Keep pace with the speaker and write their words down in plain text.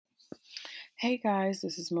Hey guys,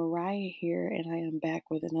 this is Mariah here, and I am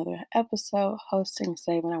back with another episode hosting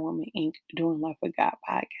Saving Our Women Inc. Doing Life with God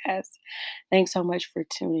podcast. Thanks so much for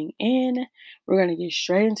tuning in. We're going to get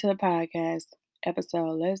straight into the podcast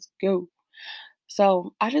episode. Let's go.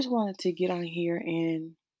 So, I just wanted to get on here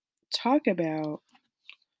and talk about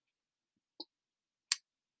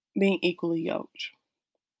being equally yoked.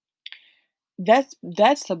 That's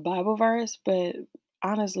the Bible verse, but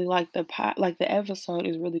honestly, like the episode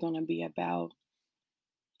is really going to be about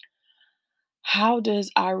how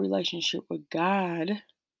does our relationship with God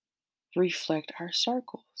reflect our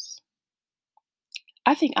circles.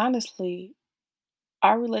 I think honestly,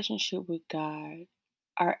 our relationship with God,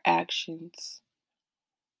 our actions,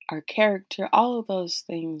 our character, all of those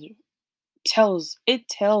things tells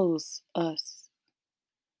us.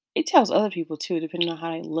 It tells other people too, depending on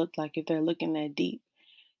how they look like if they're looking that deep.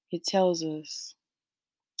 It tells us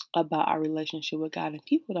about our relationship with God, and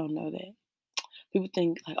people don't know that. People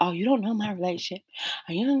think like, "Oh, you don't know my relationship.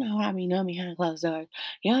 And you don't know how I be know behind closed doors.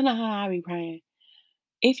 You don't know how I be praying."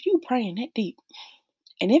 If you praying that deep,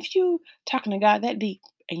 and if you talking to God that deep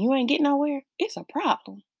and you ain't getting nowhere, it's a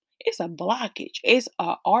problem. It's a blockage. It's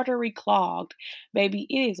a artery clogged, baby.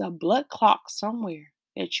 It is a blood clot somewhere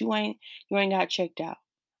that you ain't got checked out.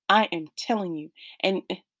 I am telling you, and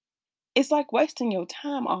it's like wasting your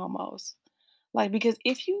time almost. Like because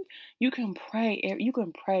if you can pray, you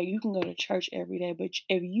can go to church every day, but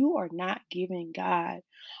if you are not giving God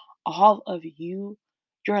all of you,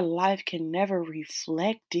 your life can never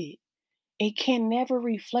reflect it. It can never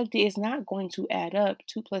reflect it. It's not going to add up.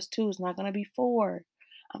 2 plus 2 is not going to be 4.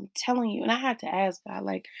 I'm telling you. And I had to ask God,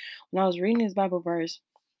 like, when I was reading this Bible verse,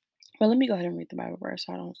 well, let me go ahead and read the Bible verse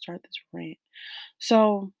so I don't start this rant.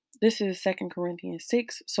 So this is 2 Corinthians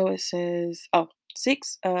 6. So it says,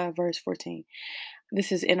 6, verse 14.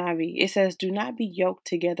 This is NIV. It says, "Do not be yoked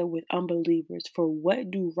together with unbelievers, for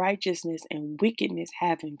what do righteousness and wickedness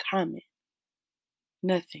have in common?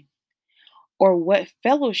 Nothing. Or what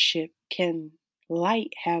fellowship can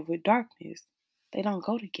light have with darkness? They don't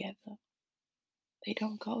go together. They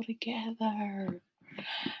don't go together."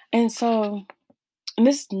 And so, and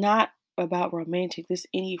this is not about romantic, this is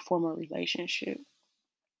any form of relationship.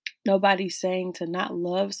 Nobody's saying to not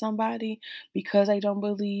love somebody because they don't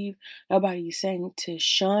believe. Nobody's saying to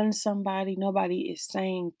shun somebody. Nobody is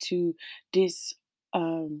saying to dis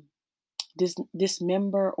um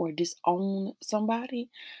dismember or disown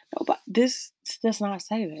somebody. Nobody, this does not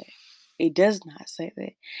say that. It does not say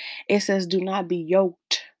that. It says, "Do not be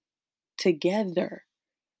yoked together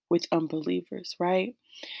with unbelievers," right?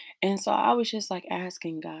 And so I was just like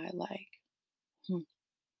asking God, like, hmm,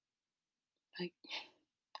 like,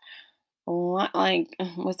 what, like,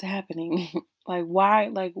 what's happening? Like, why?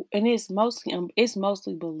 Like, and it's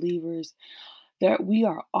mostly believers that we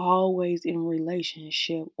are always in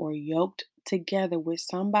relationship or yoked together with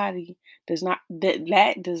somebody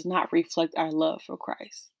that does not reflect our love for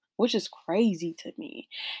Christ, which is crazy to me.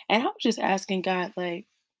 And I was just asking God, like,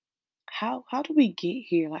 how do we get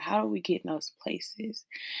here? Like, how do we get in those places?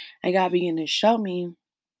 And God began to show me,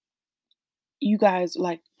 you guys,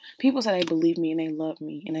 like, people say they believe me and they love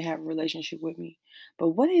me and they have a relationship with me. But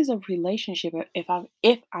what is a relationship if I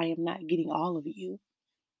am not getting all of you?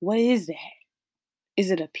 What is that?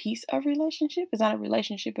 Is it a piece of relationship? It's not a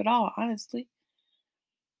relationship at all, honestly.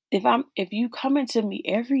 If you come into me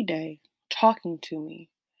every day talking to me,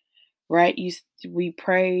 right? We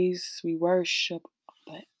praise, we worship,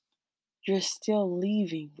 but you're still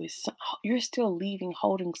leaving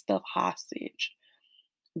holding stuff hostage.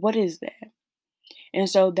 What is that? And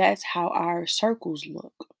so that's how our circles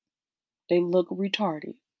look. They look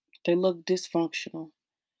retarded. They look dysfunctional.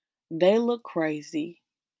 They look crazy.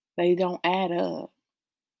 They don't add up,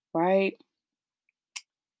 right?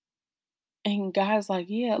 And guys like,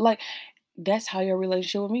 yeah, like that's how your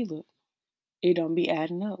relationship with me look. It don't be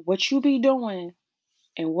adding up. What you be doing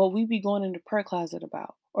and what we be going in the prayer closet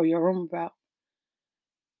about or your room about,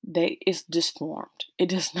 it's disformed. It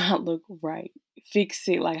does not look right. Fix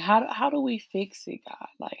it. Like how do we fix it, God?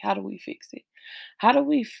 Like how do we fix it? How do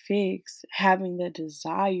we fix having the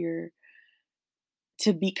desire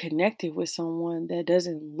to be connected with someone that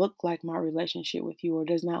doesn't look like my relationship with you or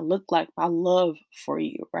does not look like my love for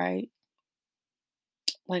you, right?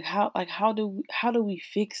 Like how do we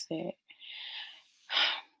fix that?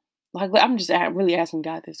 Like I'm just really asking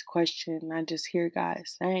God this question. And I just hear God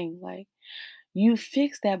saying, like, you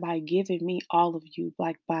fix that by giving me all of you,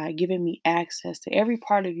 like by giving me access to every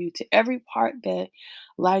part of you, to every part that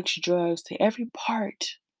likes drugs, to every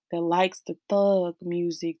part that likes the thug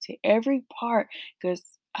music, to every part, because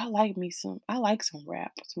I like some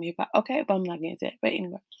rap, some hip hop. Okay, but I'm not getting into that. But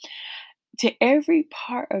anyway, To every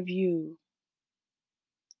part of you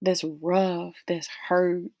that's rough, that's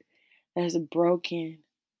hurt, that's broken,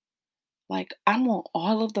 like I want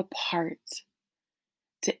all of the parts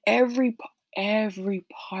to every part of you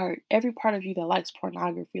that likes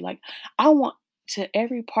pornography. Like I want to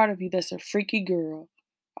every part of you that's a freaky girl,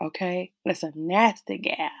 okay? That's a nasty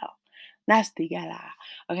gal. Nasty gal.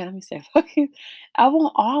 Okay, let me say fucking I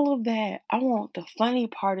want all of that. I want the funny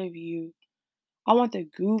part of you. I want the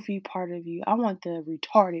goofy part of you. I want the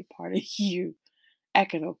retarded part of you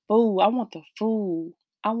acting a fool. I want the fool.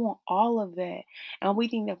 I want all of that. And we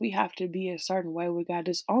think that we have to be a certain way with God.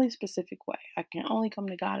 There's only a specific way. I can only come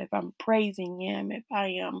to God if I'm praising Him, if I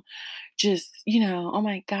am just, oh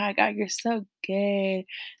my God, God, you're so good.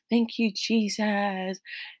 Thank you, Jesus.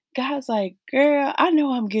 God's like, girl, I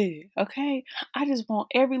know I'm good. Okay. I just want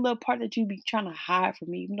every little part that you be trying to hide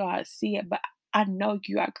from me, even though I see it, but I know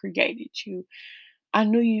you. I created you. I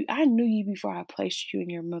knew you before I placed you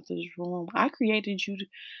in your mother's womb. I created you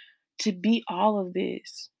to be all of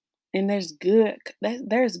this. And there's good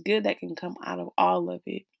that can come out of all of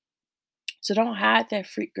it. So don't hide that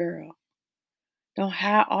freak girl. Don't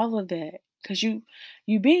hide all of that. Cause you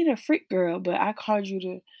being a freak girl, but I called you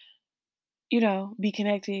to, be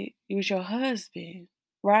connected with your husband.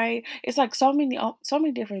 Right? It's like so many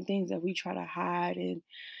different things that we try to hide and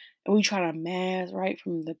we try to mask, right,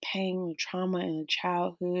 from the pain and trauma in the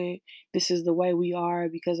childhood. This is the way we are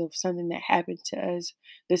because of something that happened to us.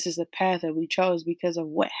 This is the path that we chose because of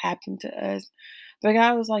what happened to us. But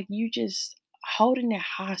God was like, you just holding it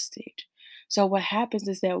hostage. So what happens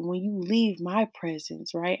is that when you leave my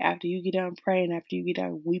presence, right, after you get done praying, after you get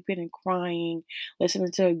done weeping and crying,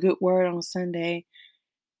 listening to a good word on Sunday,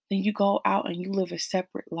 then you go out and you live a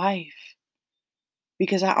separate life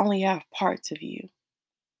because I only have parts of you,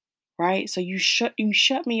 right? So you shut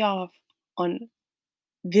me off on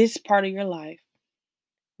this part of your life.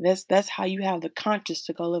 That's how you have the conscience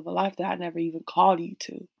to go live a life that I never even called you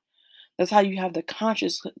to. That's how you have the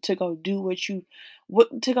conscience to go do what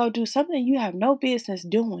to go do something you have no business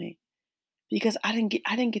doing because I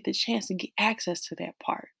didn't get the chance to get access to that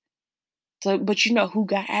part. So but you know who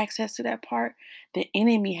got access to that part? The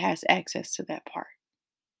enemy has access to that part.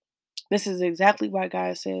 This is exactly why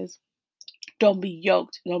God says, don't be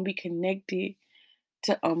yoked, don't be connected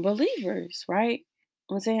to unbelievers, right?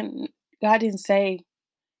 I'm saying God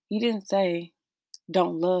He didn't say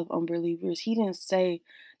don't love unbelievers. He didn't say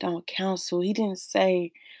don't counsel.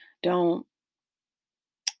 Don't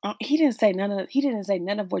he didn't say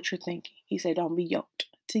none of what you're thinking. He said don't be yoked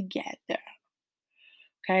together.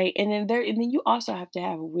 Okay? And then you also have to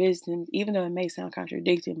have wisdom, even though it may sound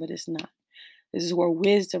contradicting, but it's not. This is where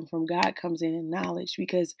wisdom from God comes in and knowledge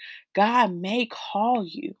because God may call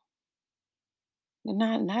you.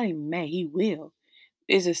 Not even may, he will.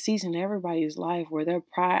 Is a season in everybody's life where their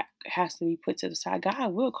pride has to be put to the side.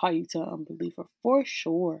 God will call you to an unbeliever for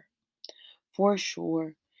sure,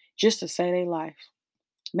 just to save their life.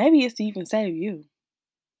 Maybe it's to even save you.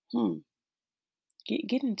 Hmm.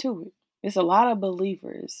 Get into it. It's a lot of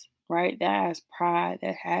believers, right? That has pride,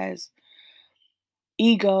 that has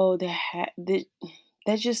ego,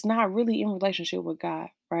 that's just not really in relationship with God,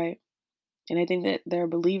 right? And they think that they're a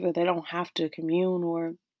believer, they don't have to commune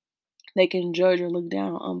or they can judge or look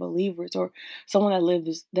down on unbelievers or someone that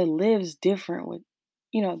lives different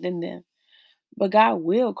than them. But God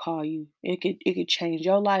will call you. It could change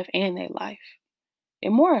your life and their life.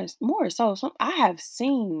 And more so, I have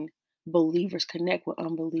seen believers connect with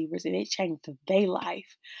unbelievers and it changed their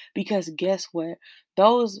life. Because guess what?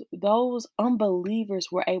 Those unbelievers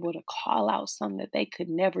were able to call out something that they could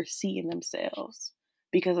never see in themselves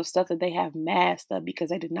because of stuff that they have masked up because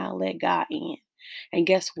they did not let God in. And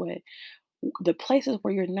guess what? The places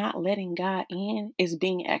where you're not letting God in is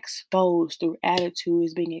being exposed through attitude,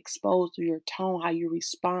 is being exposed through your tone, how you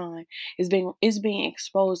respond. It's being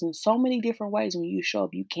exposed in so many different ways when you show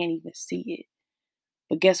up, you can't even see it.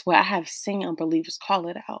 But guess what? I have seen unbelievers call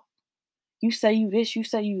it out. You say you this, you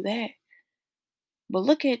say you that. But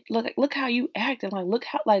look how you acting. Like look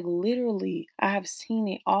how like literally I have seen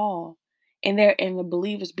it all. And the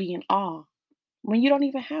believers be in awe. When you don't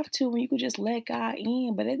even have to, when you could just let God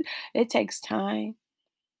in. But it takes time.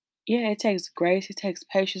 Yeah, it takes grace, it takes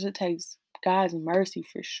patience, it takes God's mercy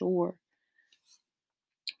for sure.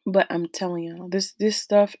 But I'm telling y'all, this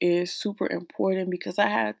stuff is super important because I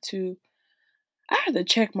had to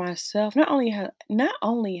check myself. Not only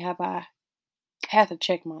have I had to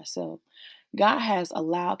check myself, God has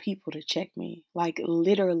allowed people to check me. Like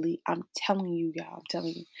literally, I'm telling you, y'all, I'm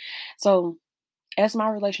telling you. So as my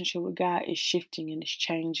relationship with God is shifting and it's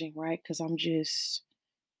changing, right? Because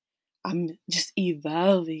I'm just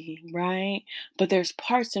evolving, right? But there's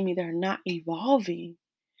parts of me that are not evolving.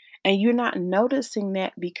 And you're not noticing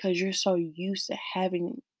that because you're so used to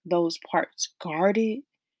having those parts guarded.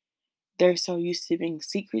 They're so used to being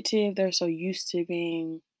secretive. They're so used to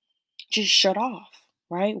being just shut off,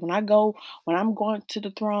 right? When I'm going to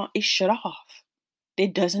the throne, it's shut off.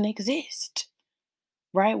 It doesn't exist,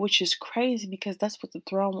 right? Which is crazy because that's what the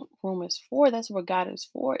throne room is for. That's what God is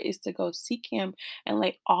for, is to go seek Him and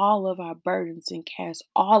lay all of our burdens and cast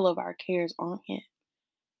all of our cares on Him,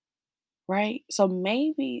 right? So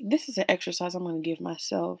maybe this is an exercise I'm going to give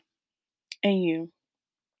myself and you.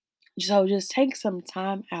 So just take some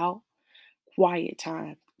time out, quiet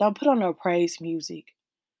time. Don't put on no praise music.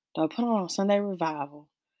 Don't put on Sunday revival.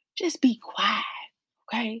 Just be quiet,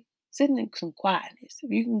 okay? Sit in some quietness.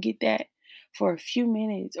 If you can get that for a few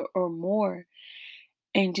minutes or more,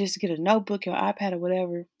 and just get a notebook or iPad or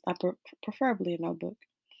whatever, preferably a notebook,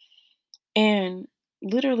 and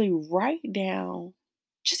literally write down,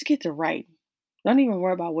 just get to writing. Don't even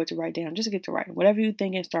worry about what to write down. Just get to writing. Whatever you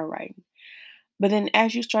think and start writing. But then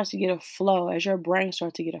as you start to get a flow, as your brain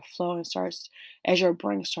starts to get a flow and as your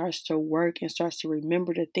brain starts to work and starts to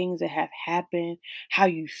remember the things that have happened, how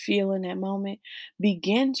you feel in that moment,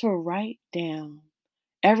 begin to write down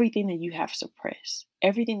everything that you have suppressed,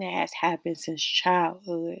 everything that has happened since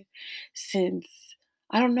childhood, since,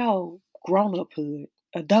 I don't know, grown uphood,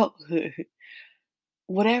 adulthood,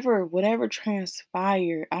 whatever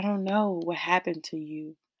transpired. I don't know what happened to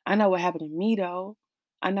you. I know what happened to me though.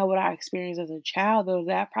 I know what I experienced as a child though,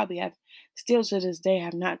 that I probably have still to this day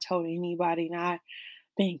have not told anybody, and I've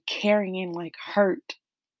been carrying like hurt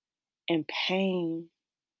and pain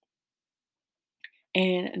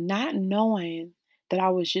and not knowing that I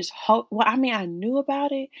was just well, I mean, I knew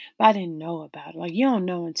about it, but I didn't know about it. Like, you don't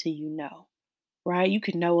know until you know, right? You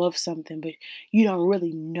can know of something, but you don't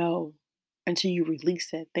really know until you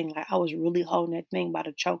release that thing. Like, I was really holding that thing by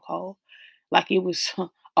the chokehold, like it was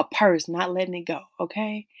a purse, not letting it go,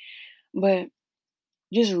 okay? But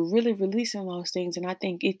just really releasing those things. And I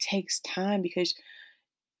think it takes time because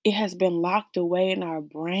it has been locked away in our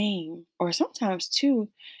brain. Or sometimes too,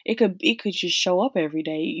 it could just show up every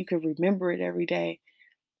day. You could remember it every day,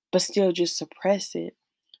 but still just suppress it.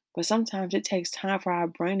 But sometimes it takes time for our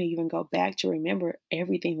brain to even go back to remember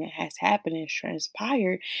everything that has happened and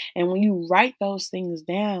transpired. And when you write those things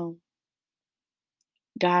down,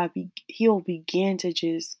 He'll begin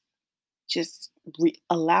to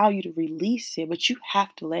allow you to release it, but you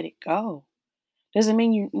have to let it go. Doesn't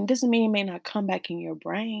mean it may not come back in your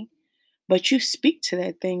brain, but you speak to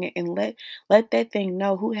that thing and let that thing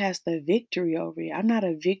know who has the victory over you. I'm not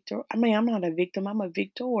a victor. I mean, I'm not a victim. I'm a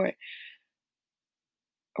victor,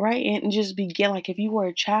 right? And just begin like if you were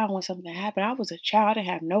a child when something happened. I was a child. I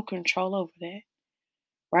didn't have no control over that,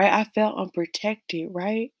 right? I felt unprotected,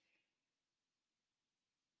 right?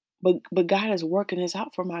 But God is working this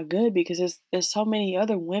out for my good because there's so many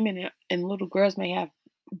other women and little girls may have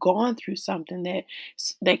gone through something that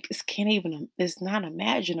can't even, it's not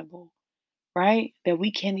imaginable, right? That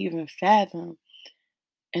we can't even fathom.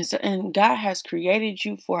 And God has created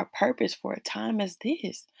you for a purpose, for a time as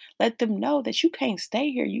this. Let them know that you can't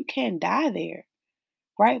stay here. You can't die there,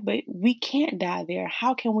 right? But we can't die there.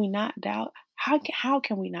 How can we not die? How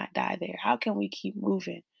can we not die there? How can we keep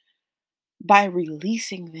moving? By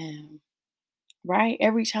releasing them, right?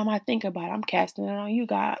 Every time I think about it, I'm casting it on you,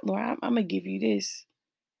 God. Lord, I'm gonna give you this.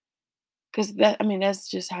 Cause I mean, that's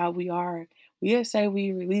just how we are. We'll say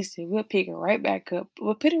we release it, we'll pick it right back up,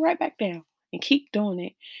 we'll put it right back down and keep doing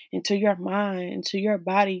it until your mind, until your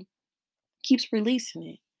body keeps releasing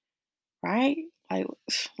it, right? Like,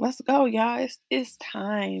 let's go, y'all. It's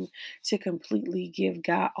time to completely give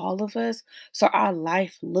God all of us so our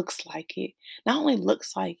life looks like it. Not only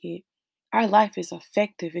looks like it, our life is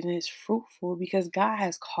effective and is fruitful because God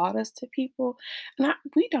has called us to people. And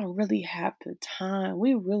we don't really have the time.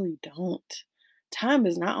 We really don't. Time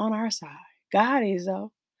is not on our side. God is,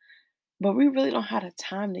 though. But we really don't have the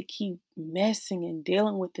time to keep messing and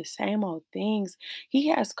dealing with the same old things. He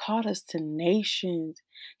has called us to nations.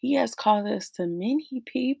 He has called us to many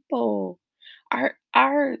people. Like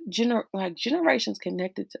generations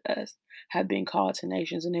connected to us have been called to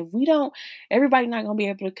nations. And if we don't, everybody not gonna be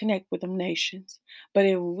able to connect with them nations. But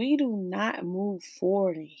if we do not move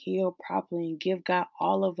forward and heal properly and give God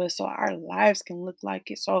all of us so our lives can look like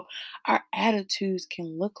it, so our attitudes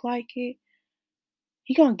can look like it,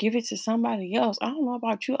 he gonna give it to somebody else. I don't know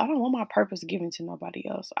about you. I don't want my purpose given to nobody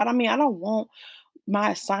else. I don't want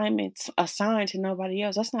my assignments assigned to nobody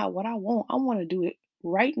else. That's not what I want. I want to do it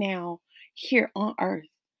right now here on earth.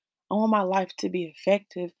 I want my life to be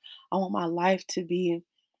effective. I want my life to be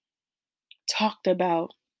talked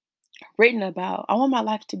about, written about. I want my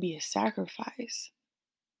life to be a sacrifice.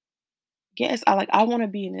 Yes, I want to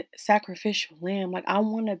be a sacrificial lamb. Like I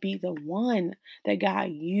want to be the one that God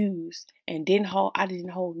used and I didn't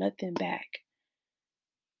hold nothing back.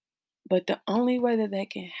 But the only way that that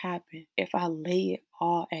can happen if I lay it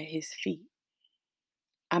all at his feet.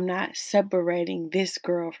 I'm not separating this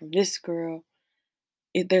girl from this girl.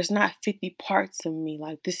 There's not 50 parts of me.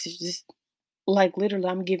 Like this is just like literally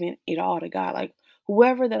I'm giving it all to God. Like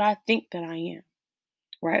whoever that I think that I am,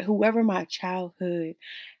 right? Whoever my childhood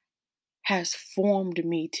has formed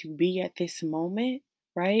me to be at this moment,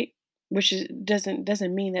 right? Which is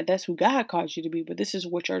doesn't mean that that's who God calls you to be, but this is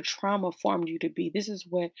what your trauma formed you to be. This is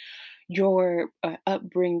what your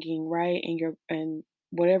upbringing, right, and your and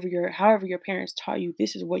whatever your however your parents taught you.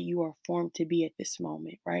 This is what you are formed to be at this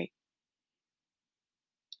moment, right?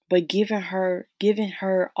 But giving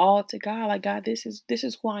her all to God, like God, this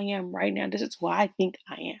is who I am right now. This is who I think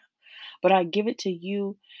I am. But I give it to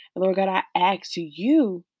you, and Lord God, I ask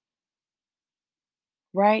you,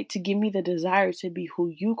 right, to give me the desire to be who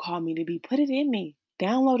you call me to be. Put it in me.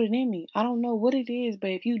 Download it in me. I don't know what it is, but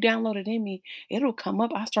if you download it in me, it'll come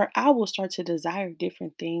up. I will start to desire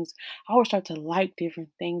different things. I will start to like different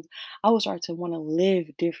things. I will start to want to live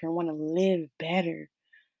different, want to live better.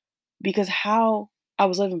 Because how I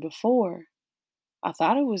was living before, I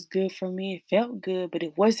thought it was good for me. It felt good, but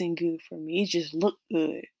it wasn't good for me. It just looked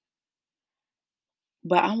good.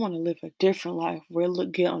 But I want to live a different life where it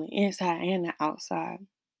look good on the inside and the outside.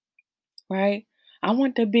 Right? I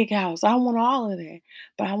want the big house. I want all of that.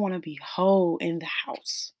 But I want to be whole in the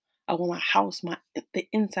house. I want the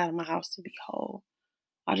inside of my house to be whole.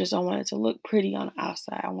 I just don't want it to look pretty on the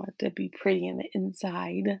outside. I want it to be pretty in the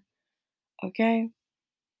inside. Okay?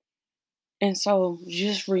 And so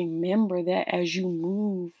just remember that as you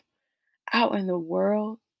move out in the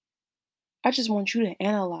world, I just want you to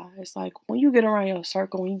analyze. Like when you get around your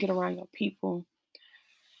circle, when you get around your people,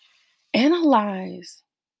 analyze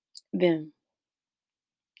them.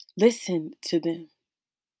 Listen to them.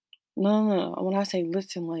 No, no, no. When I say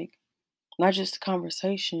listen, like not just a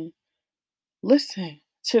conversation. Listen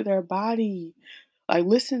to their body. Like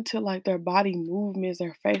listen to like their body movements,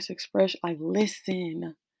 their face expression. Like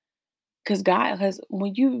listen. Cause God has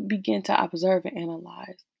when you begin to observe and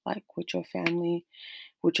analyze, like with your family,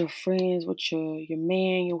 with your friends, with your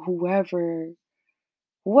man, your whoever,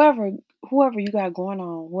 whoever you got going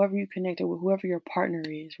on, whoever you connected with, whoever your partner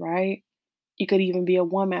is, right? You could even be a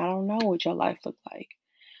woman. I don't know what your life look like.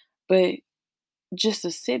 But just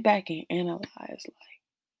to sit back and analyze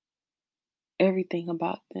everything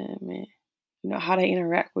about them and how they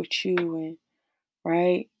interact with you and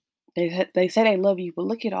right they say they love you but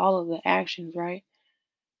look at all of the actions right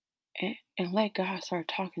and let God start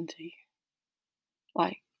talking to you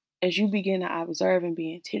like as you begin to observe and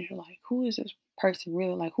be intentional like who is this person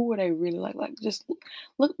really like who are they really like just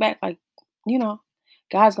look back like you know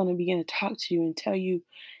God's going to begin to talk to you and tell you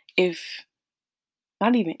if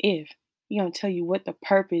not even if He's going to tell you what the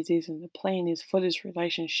purpose is and the plan is for this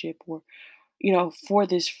relationship or for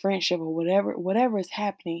this friendship or whatever is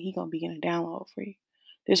happening, he gonna begin to download for you.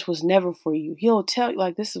 This was never for you. He'll tell you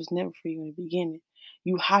like this was never for you in the beginning.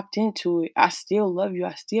 You hopped into it. I still love you.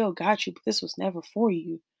 I still got you, but this was never for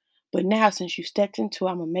you. But now since you stepped into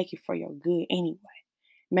it, I'm gonna make it for your good anyway.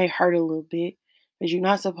 It may hurt a little bit because you're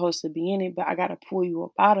not supposed to be in it, but I gotta pull you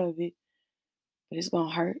up out of it. But it's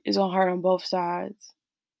gonna hurt. It's gonna hurt on both sides.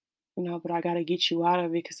 But I gotta get you out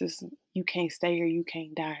of it because you can't stay here, you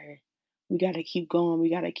can't die here. We gotta keep going, we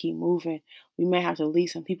gotta keep moving. We may have to leave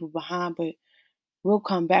some people behind, but we'll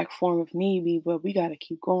come back for 'em if need be. But we gotta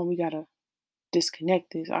keep going. We gotta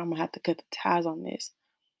disconnect this. I'm gonna have to cut the ties on this.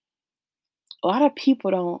 A lot of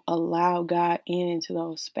people don't allow God into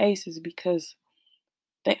those spaces because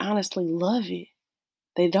they honestly love it.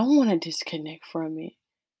 They don't want to disconnect from it.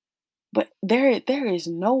 But there is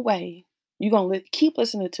no way you're gonna keep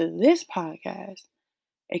listening to this podcast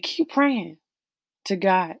and keep praying to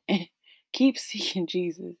God and keep seeking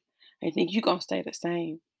Jesus and think you're gonna stay the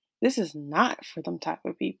same. This is not for them type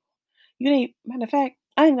of people. You ain't matter of fact,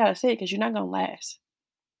 I ain't gotta say it because you're not gonna last.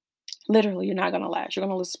 Literally, you're not gonna last. You're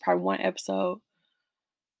gonna listen to probably one episode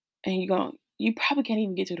and you probably can't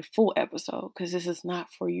even get to the full episode because this is not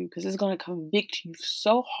for you, because it's gonna convict you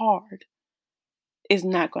so hard, it's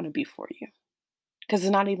not gonna be for you. Because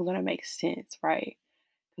it's not even gonna make sense, right?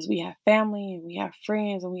 Because we have family and we have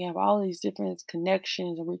friends and we have all these different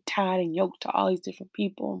connections and we're tied and yoked to all these different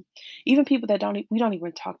people, even people that we don't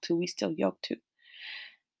even talk to, we still yoked to.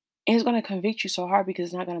 And it's gonna convict you so hard because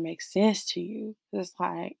it's not gonna make sense to you. It's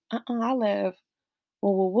like, I left.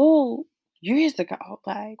 Whoa, whoa, whoa. years ago.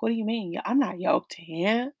 Like, what do you mean? I'm not yoked to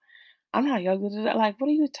him. I'm not yoked to that. Like, what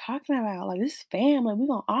are you talking about? Like, this family, we're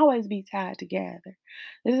gonna always be tied together.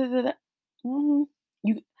 This is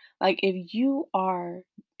you like if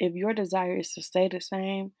your desire is to stay the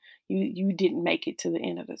same, you didn't make it to the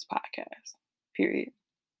end of this podcast. Period.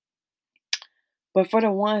 But for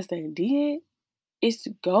the ones that did, it's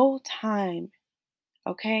go time,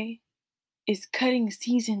 okay? It's cutting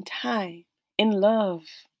season time in love.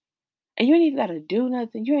 And you ain't even gotta do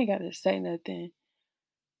nothing. You ain't gotta say nothing.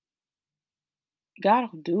 God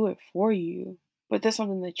will do it for you. But that's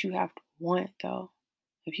something that you have to want though.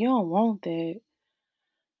 If you don't want that,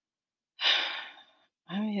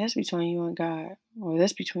 I mean that's between you and God. Or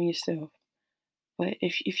that's between yourself. But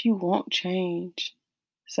if you want change,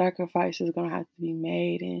 sacrifice is gonna have to be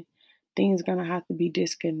made and things gonna have to be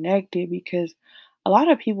disconnected because a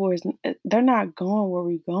lot of people they're not going where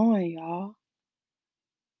we're going, y'all.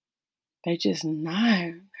 They just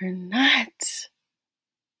not. They're not.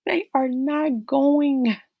 They are not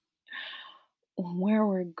going where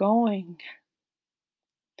we're going.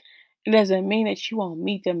 It doesn't mean that you won't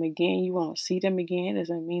meet them again, you won't see them again. It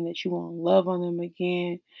doesn't mean that you won't love on them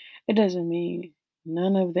again. It doesn't mean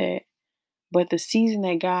none of that. But the season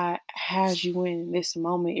that God has you in this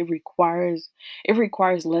moment, it requires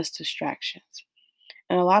less distractions.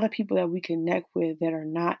 And a lot of people that we connect with that are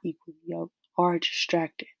not equally yoked are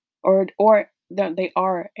distracted, or that they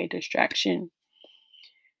are a distraction.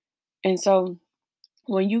 And so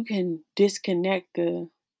when you can disconnect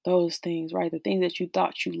those things, right? The things that you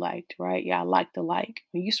thought you liked, right? Yeah, I like the like.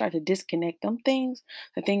 When you start to disconnect them things,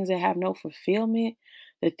 the things that have no fulfillment,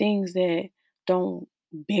 the things that don't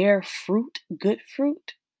bear fruit, good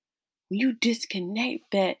fruit, when you disconnect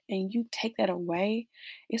that and you take that away,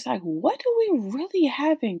 it's like, what do we really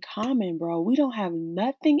have in common, bro? We don't have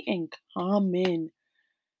nothing in common.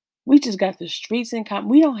 We just got the streets in common.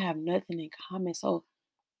 We don't have nothing in common. So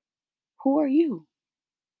who are you?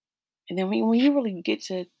 And then when you really get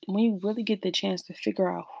the chance to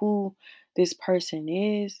figure out who this person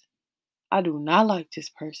is, I do not like this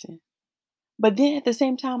person. But then at the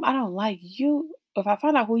same time, I don't like you. If I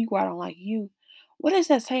find out who you are, I don't like you. What does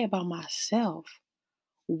that say about myself?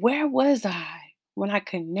 Where was I when I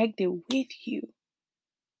connected with you?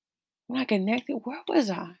 When I connected, where was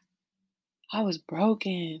I? I was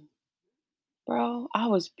broken, bro. I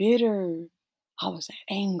was bitter. I was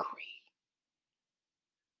angry.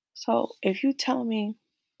 So if you tell me,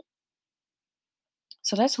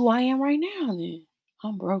 so that's who I am right now, then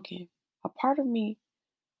I'm broken. A part of me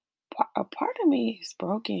a part of me is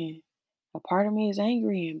broken. A part of me is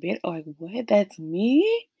angry and bitter. Like, what? That's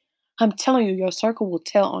me? I'm telling you, your circle will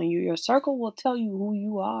tell on you. Your circle will tell you who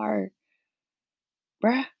you are,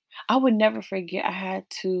 bruh. I would never forget.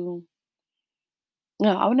 No,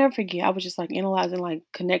 I would never forget. I was just like analyzing like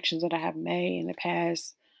connections that I have made in the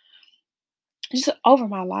past, just over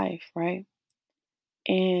my life, right?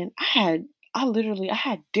 And I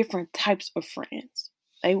had different types of friends.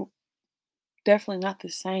 They were definitely not the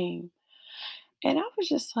same. And I was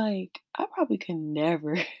just like, I probably could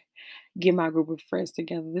never get my group of friends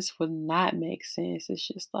together. This would not make sense. It's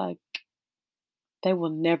just like they will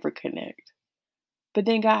never connect. But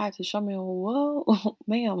then God had to show me, whoa,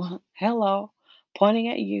 ma'am, hello, pointing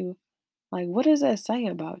at you. Like, what does that say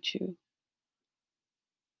about you?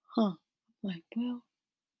 Huh. Like, well,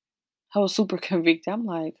 I was super convicted. I'm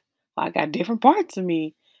like, "Well, I got different parts of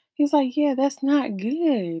me." He's like, yeah, that's not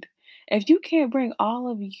good. If you can't bring all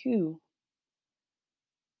of you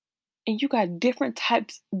and you got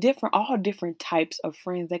all different types of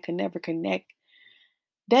friends that can never connect,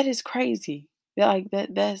 that is crazy.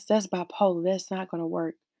 That's bipolar. That's not gonna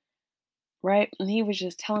work. Right. And he was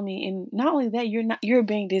just telling me, and not only that, you're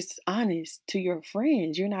being dishonest to your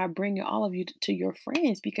friends. You're not bringing all of you to your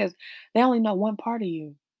friends because they only know one part of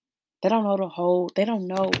you. They don't know they don't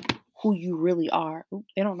know who you really are.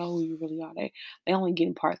 They don't know who you really are. They only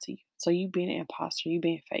getting parts of you. So you being an imposter, you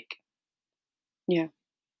being fake. Yeah.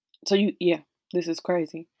 Yeah, this is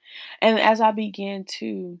crazy. And as I began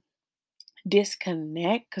to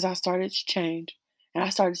disconnect, because I started to change and I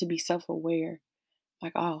started to be self-aware,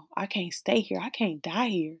 like, oh, I can't stay here. I can't die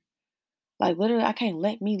here. Like literally, I can't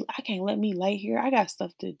let me lay here. I got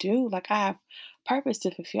stuff to do. Like I have purpose to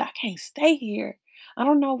fulfill. I can't stay here. I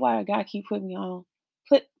don't know why God keep putting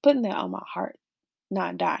that on my heart.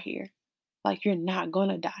 Not die here. Like you're not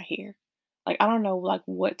gonna die here. Like I don't know like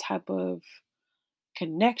what type of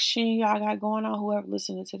connection y'all got going on, whoever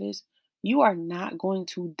listening to this. You are not going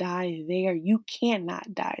to die there. You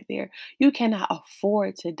cannot die there. You cannot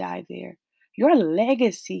afford to die there. Your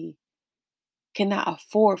legacy cannot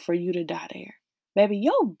afford for you to die there. Baby,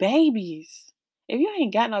 your babies. If you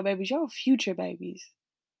ain't got no babies, your future babies,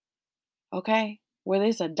 okay? Whether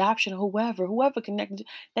it's adoption or whoever connected,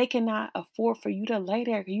 they cannot afford for you to lay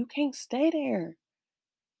there. You can't stay there.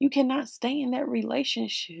 You cannot stay in that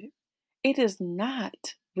relationship. It does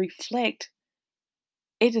not reflect.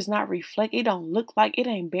 It does not reflect. It don't look like it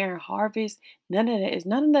ain't bearing harvest. None of that is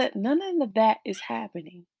none of that is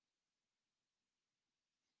happening.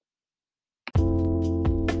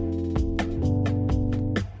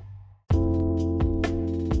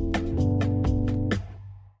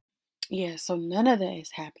 Yeah, so none of that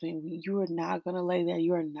is happening. You are not gonna lay there.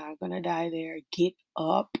 You are not gonna die there. Get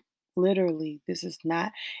up. Literally, this is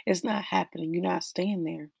not. It's not happening. You're not staying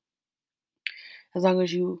there. As long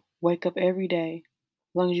as you wake up every day,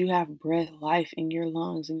 as long as you have breath, life in your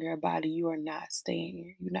lungs, in your body, you are not staying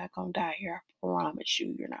here. You're not gonna die here. I promise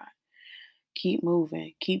you, you're not. Keep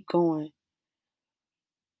moving. Keep going.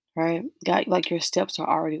 Right? God, like your steps are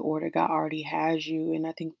already ordered. God already has you. And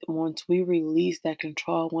I think once we release that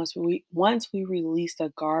control, once we release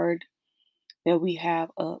the guard that we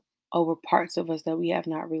have up over parts of us that we have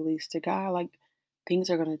not released to God, like things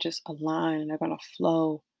are gonna just align and they're gonna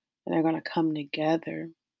flow and they're gonna come together,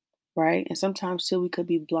 right? And sometimes too we could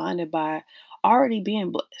be blinded by already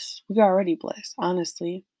being blessed. We're already blessed,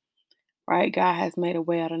 honestly. Right? God has made a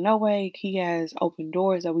way out of no way. He has opened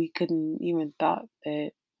doors that we couldn't even thought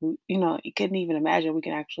that you couldn't even imagine we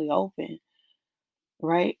can actually open.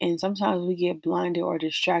 Right? And sometimes we get blinded or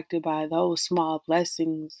distracted by those small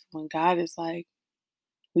blessings when God is like,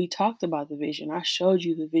 we talked about the vision. I showed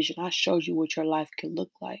you the vision. I showed you what your life could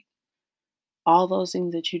look like. All those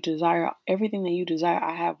things that you desire, everything that you desire,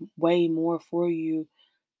 I have way more for you.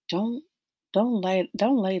 Don't don't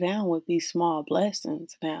lay down with these small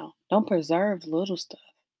blessings now. Don't preserve little stuff.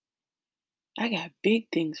 I got big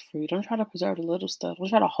things for you. Don't try to preserve the little stuff. Don't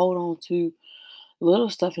try to hold on to little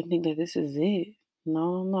stuff and think that this is it.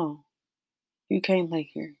 No, no. You can't lay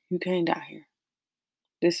here. You can't die here.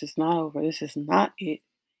 This is not over. This is not it.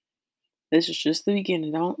 This is just the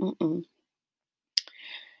beginning. Don't. Mm-mm.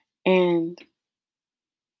 And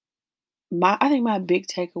I think my big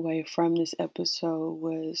takeaway from this episode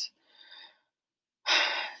was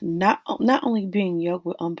not only being yoked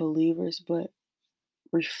with unbelievers, but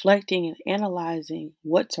reflecting and analyzing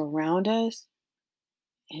what's around us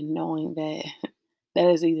and knowing that that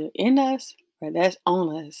is either in us or that's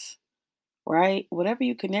on us, right? Whatever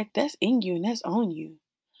you connect, that's in you and that's on you.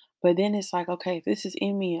 But then it's like, okay, if this is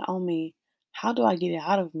in me and on me, how do I get it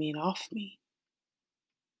out of me and off me?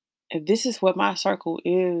 If this is what my circle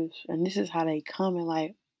is and this is how they come and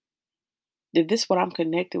like, if this is what I'm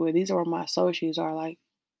connected with, these are where my associates are like,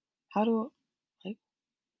 how do like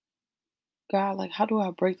God, like how do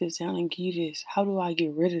I break this down and get this? How do I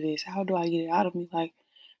get rid of this? How do I get it out of me? Like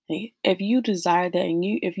if you desire that and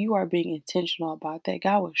if you are being intentional about that,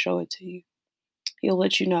 God will show it to you. He'll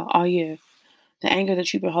let you know, oh yeah, the anger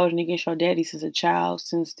that you've been holding against your daddy since a child,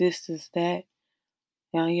 since this, that,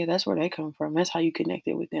 yeah, that's where they come from. That's how you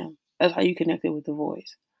connected with them. That's how you connected with the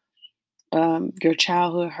voice. Your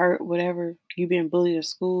childhood hurt, whatever, you been bullied at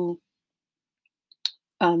school.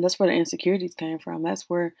 That's where the insecurities came from. That's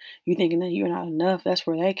where you thinking that you're not enough. That's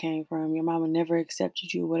where they came from. Your mama never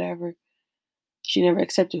accepted you, whatever. She never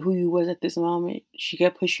accepted who you was at this moment. She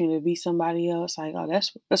kept pushing you to be somebody else. Like, oh,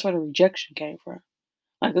 that's where the rejection came from.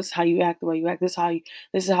 Like this is how you act the way you act. This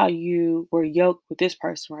is how you were yoked with this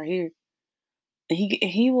person right here. And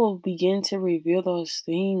he will begin to reveal those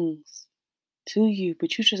things to you,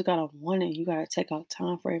 but you just gotta want it. You gotta take out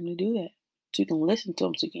time for him to do that. So you can listen to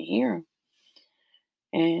him, so you can hear him.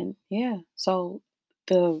 And yeah, so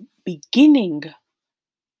the beginning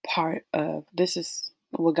part of this is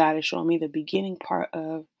what God is showing me, the beginning part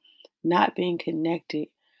of not being connected,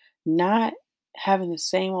 not having the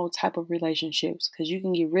same old type of relationships, because you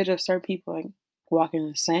can get rid of certain people and walk in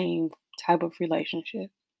the same type of relationship,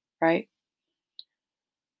 right?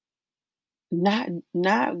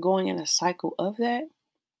 Not going in a cycle of that,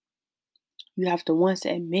 you have to once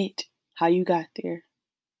admit how you got there,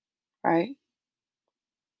 right?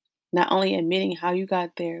 Not only admitting how you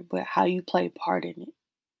got there, but how you play part in it.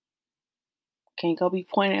 Can't go be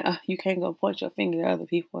pointing. You can't go point your finger at other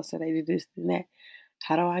people and say they did this and that.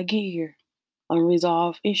 How do I get here?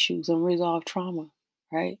 Unresolved issues, unresolved trauma,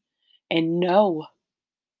 right? And know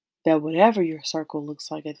that whatever your circle looks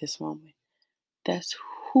like at this moment, that's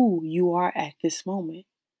who you are at this moment.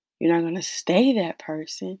 You're not gonna stay that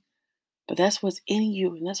person, but that's what's in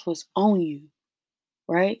you and that's what's on you,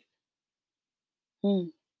 right? Hmm.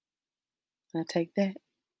 I take that.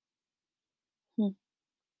 Hmm.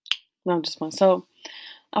 No, I'm just one. So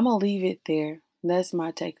I'm gonna leave it there. That's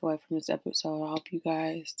my takeaway from this episode. I hope you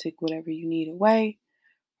guys took whatever you need away,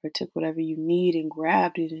 or took whatever you need and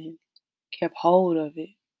grabbed it and kept hold of it,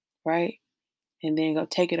 right? And then go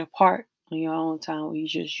take it apart on your own time where you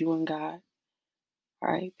just you and God.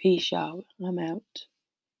 All right, peace, y'all. I'm out.